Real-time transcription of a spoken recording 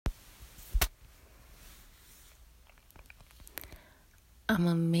I'm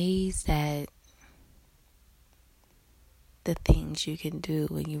amazed at the things you can do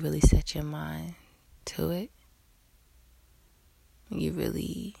when you really set your mind to it. When you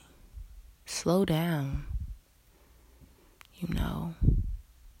really slow down,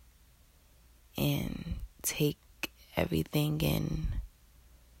 and take everything in,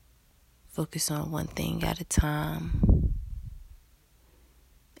 focus on one thing at a time.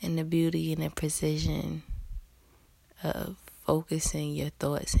 And the beauty and the precision of focusing your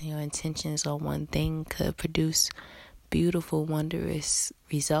thoughts and your intentions on one thing could produce beautiful, wondrous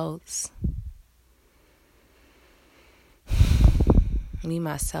results. Me,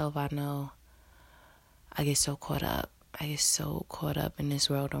 myself, I know I get so caught up in this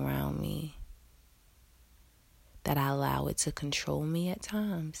world around me that I allow it to control me at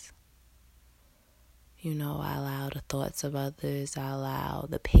times. I allow the thoughts of others, I allow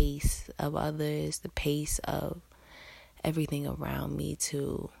the pace of others, the pace of everything around me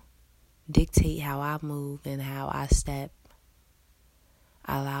to dictate how I move and how I step.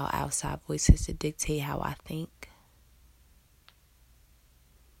 I allow outside voices to dictate how I think.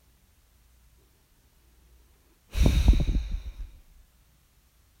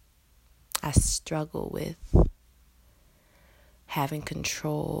 I struggle with having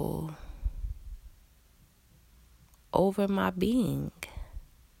control over my being,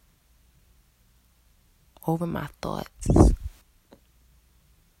 over my thoughts.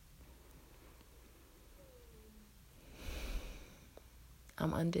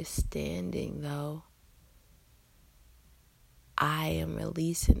 I'm understanding, though, I am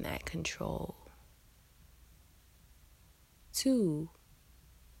releasing that control to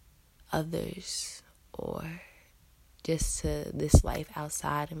others or just to this life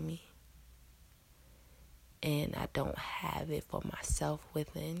outside of me. And I don't have it for myself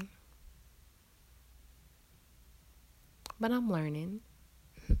within. But I'm learning.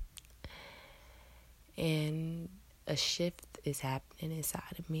 And a shift is happening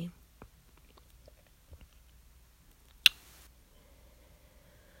inside of me.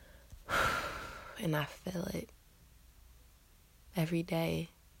 And I feel it every day.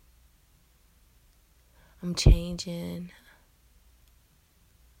 I'm changing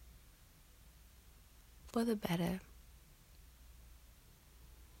for the better.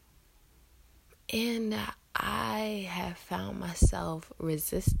 And I have found myself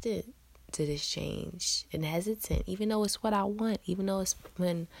resistant to this change and hesitant, even though it's what I want, even though it's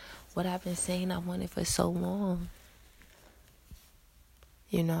what I've been saying I wanted for so long.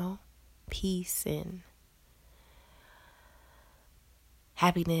 Peace and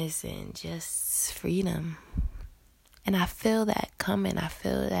happiness and just freedom. And I feel that coming. I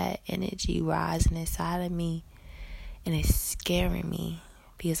feel that energy rising inside of me. And it's scaring me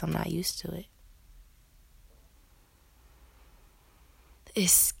because I'm not used to it.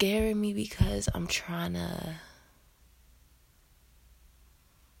 It's scaring me because I'm trying to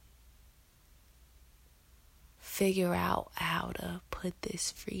figure out how to put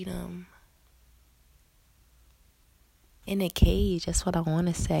this freedom in a cage. That's what I want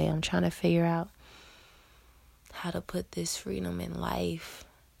to say. I'm trying to figure out how to put this freedom in life.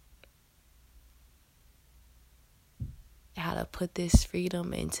 How to put this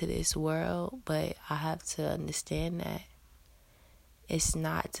freedom into this world. But I have to understand that it's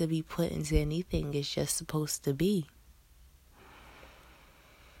not to be put into anything. It's just supposed to be.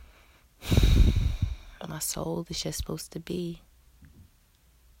 My soul is just supposed to be.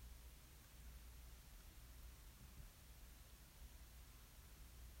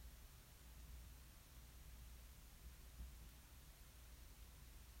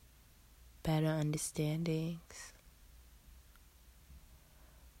 Better understandings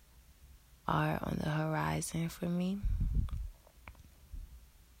are on the horizon for me.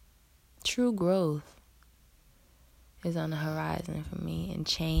 True growth is on the horizon for me, and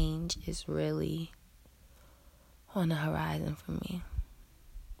change is really on the horizon for me.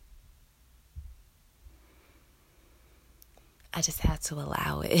 I just have to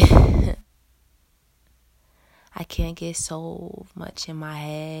allow it. I can't get so much in my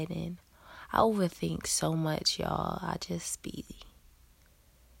head, and I overthink so much, y'all. I just be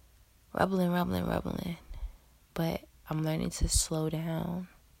rubbling. But I'm learning to slow down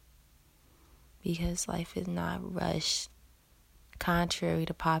because life is not rushed. Contrary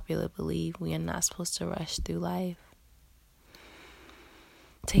to popular belief, we are not supposed to rush through life.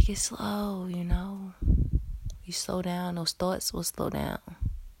 Take it slow, You slow down, those thoughts will slow down.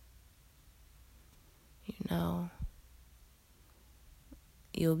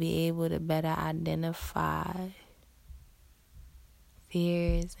 You'll be able to better identify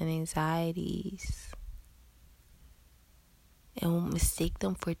fears and anxieties and mistake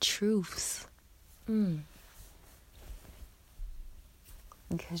them for truths.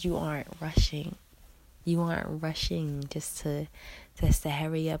 Because you aren't rushing. You aren't rushing just to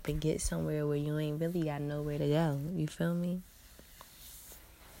hurry up and get somewhere where you ain't really got nowhere to go. You feel me?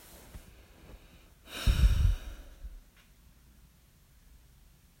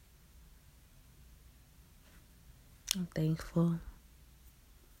 I'm thankful.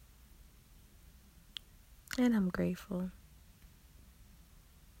 And I'm grateful.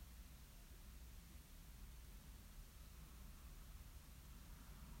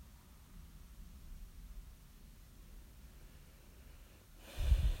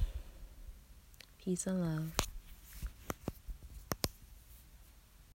 Peace and love.